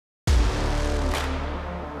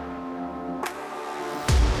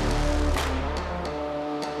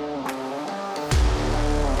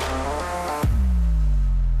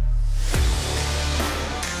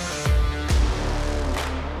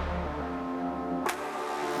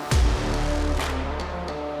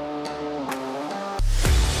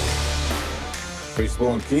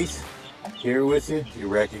Spooling Keith here with you. You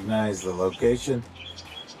recognize the location.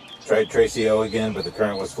 Tried Tracy O again, but the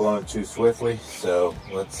current was flowing too swiftly. So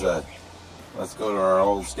let's go to our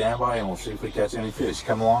old standby and we'll see if we catch any fish.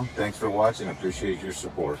 Come along. Thanks for watching. Appreciate your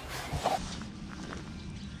support.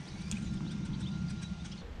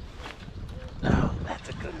 Oh, that's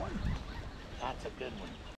a good one. That's a good one.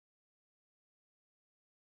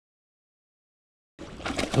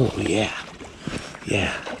 Oh yeah,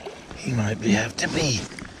 yeah. He might have to be.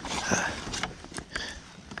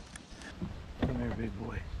 Come here, big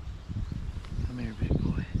boy. Come here, big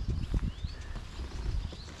boy.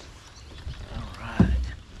 All right.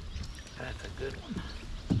 That's a good one.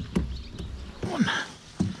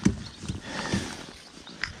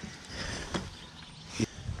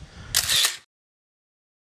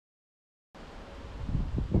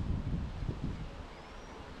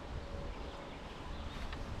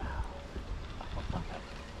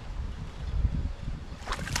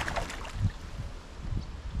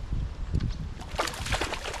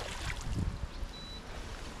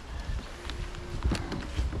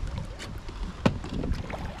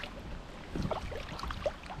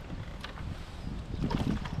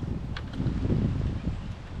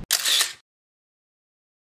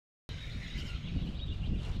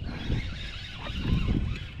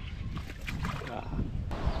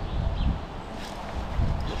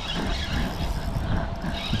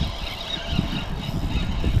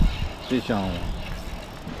 Fish on.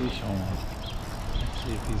 Fish on. Let's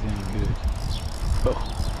see if he's any good. Oh,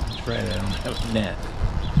 that's right, I don't have a net.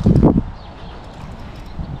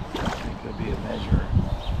 I think there'll be a measure.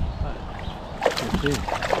 But it's big.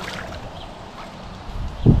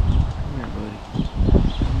 Come here, buddy.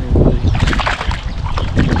 Come here, buddy.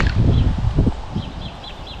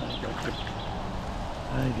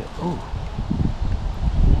 I got oh.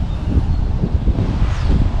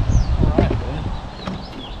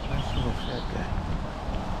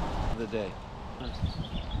 The day.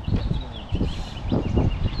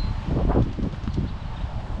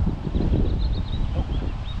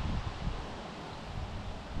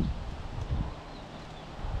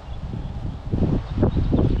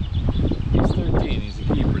 He's 13, he's a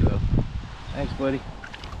keeper though. Thanks, buddy.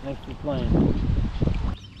 Thanks for playing.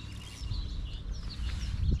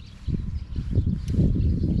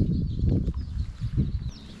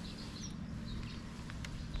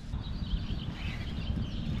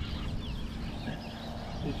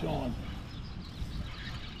 Fish on.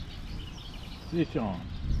 Fish on.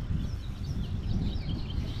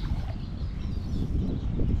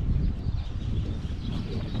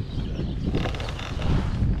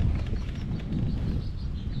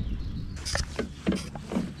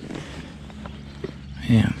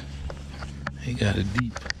 Man, he got a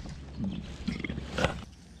deep.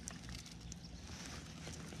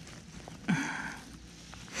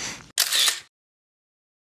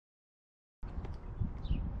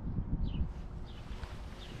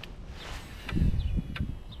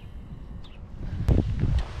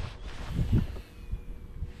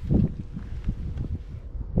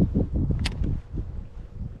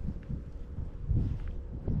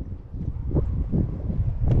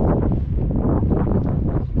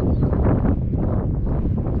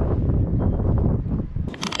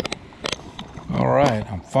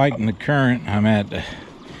 I'm fighting the current. I'm at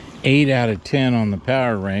 8 out of 10 on the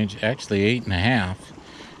power range, actually 8.5,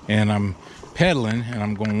 and I'm pedaling and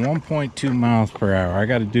I'm going 1.2 miles per hour. All I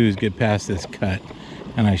got to do is get past this cut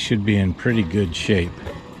and I should be in pretty good shape.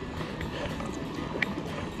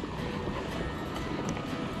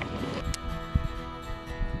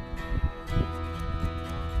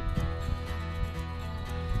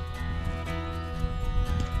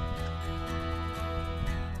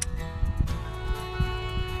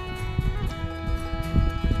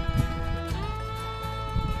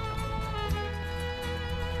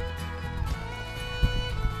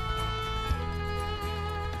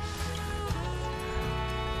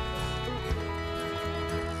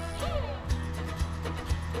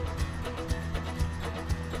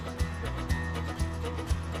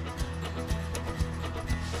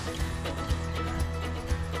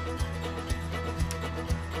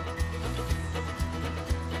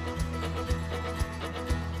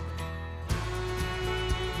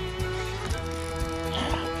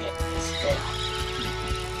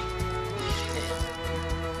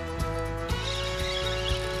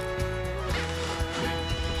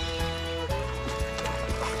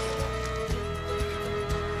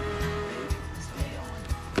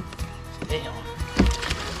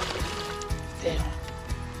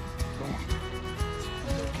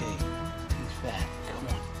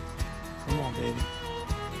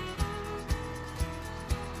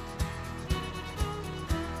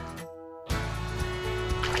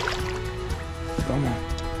 Come on.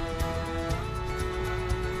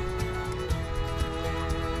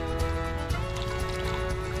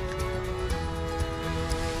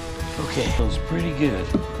 Okay, feels pretty good.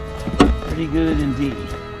 Pretty good indeed.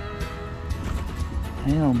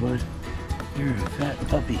 Hang on, bud. You're a fat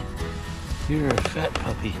puppy. You're a fat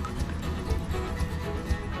puppy.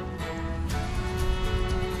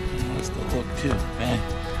 That's the hook too, man.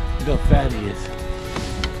 Look how fat he is.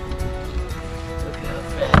 Look how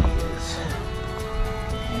fat he is.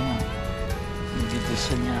 Yeah. Let me get this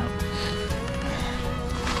thing out.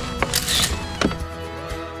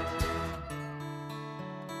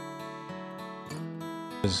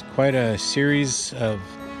 It was quite a series of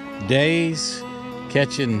days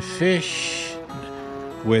catching fish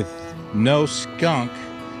with no skunk,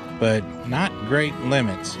 but not great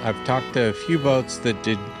limits. I've talked to a few boats that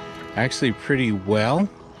did actually pretty well.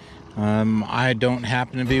 I don't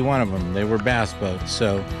happen to be one of them. They were bass boats,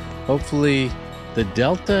 so hopefully the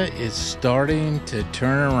Delta is starting to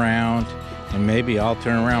turn around, and maybe I'll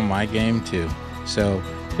turn around my game too. So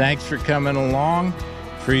thanks for coming along.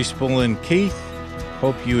 Free Spooling Keith.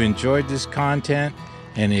 Hope you enjoyed this content,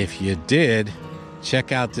 and if you did,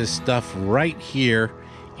 check out this stuff right here,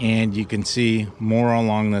 and you can see more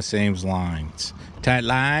along the same lines. Tight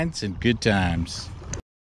lines and good times.